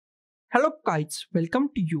Hello guys, welcome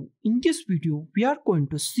to you. In this video, we are going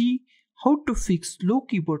to see how to fix slow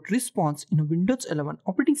keyboard response in a Windows 11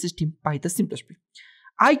 operating system by the simplest way.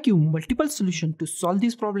 I give multiple solutions to solve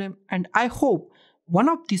this problem and I hope one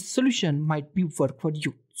of these solutions might be work for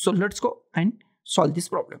you. So let's go and solve this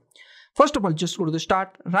problem. First of all, just go to the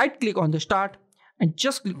start, right click on the start and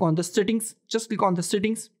just click on the settings.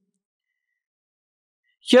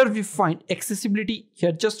 Here we find accessibility.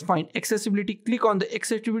 Here just find accessibility. Click on the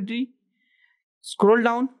accessibility. Scroll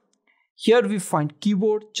down. Here we find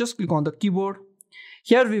keyboard. Just click on the keyboard.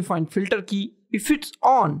 Here we find filter key. If it's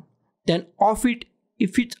on, then off it.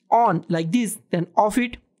 If it's on like this, then off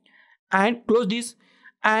it and close this,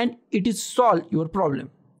 and it is solve your problem.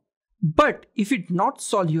 But if it not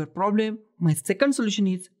solve your problem, my second solution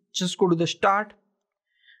is just go to the start.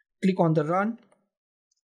 Click on the run.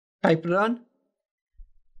 Type run.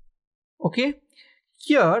 Okay,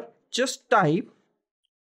 here just type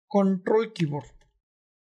control keyboard.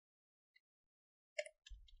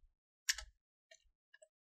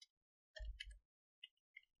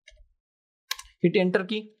 Hit enter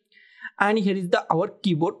key and here is our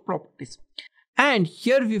keyboard properties. And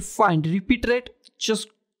here we find repeat rate. Just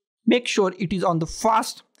make sure it is on the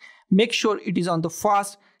fast.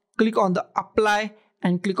 Click on the apply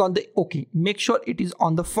and click on the OK. Make sure it is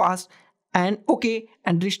on the fast and OK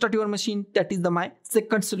and restart your machine. That is my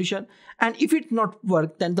second solution. And if it not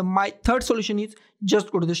work, then my third solution is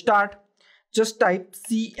just go to the start, just type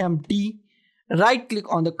cmd, right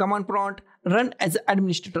click on the command prompt, run as an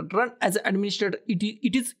administrator.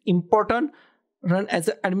 It is important. Run as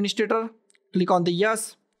an administrator. Click on the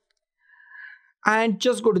yes and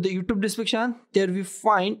just go to the YouTube description. There we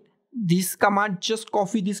find this command. Just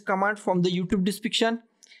copy this command from the YouTube description,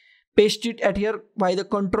 paste it at here by the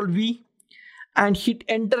Control V and hit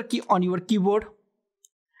enter key on your keyboard.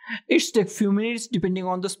 It takes few minutes depending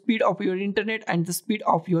on the speed of your internet and the speed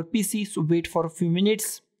of your PC, so wait for a few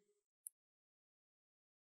minutes.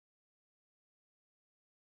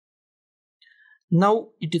 Now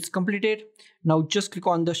it is completed. Now just click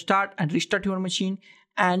on the start and restart your machine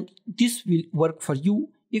and this will work for you.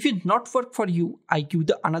 If it not work for you, I give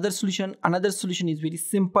the another solution. Another solution is very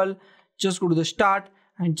simple. Just go to the start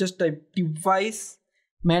and just type device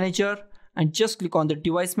manager and just click on the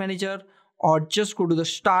device manager, or just go to the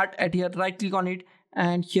start at here, right click on it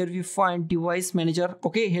and here we find device manager.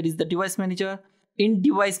 Okay, here is the device manager. In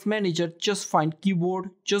device manager, just find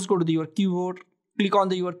keyboard. Just go to your keyboard, click on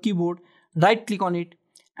your keyboard, right click on it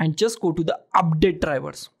and just go to the update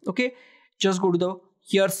drivers. Okay, just go to the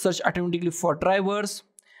here search automatically for drivers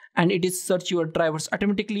and it is search your drivers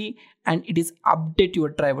automatically and it is update your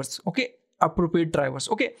drivers. Okay, appropriate drivers.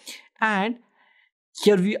 Okay, and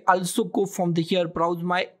here we also go from the here browse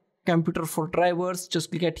my computer for drivers. Just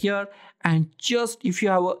click at here and just if you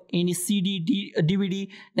have any CD, DVD,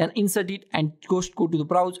 then insert it and go to the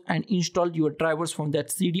browse and install your drivers from that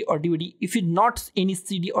CD or DVD. If it's not any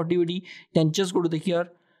CD or DVD, then just go to the here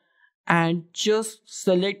and just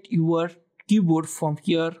select your keyboard from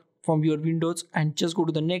here from your Windows and just go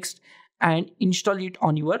to the next and install it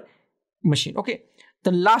on your machine. Okay,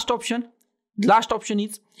 the last option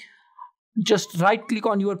is just right click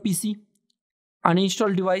on your PC,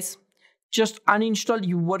 uninstall device, just uninstall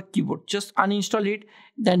your keyboard, just uninstall it,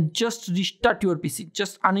 then just restart your PC.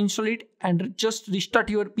 Just uninstall it and just restart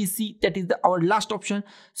your PC. That is our last option.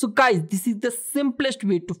 So guys, this is the simplest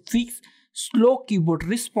way to fix slow keyboard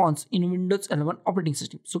response in Windows 11 operating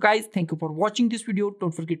system. So guys, thank you for watching this video.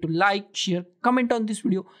 Don't forget to like, share, comment on this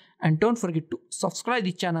video and don't forget to subscribe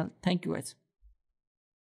the channel. Thank you guys.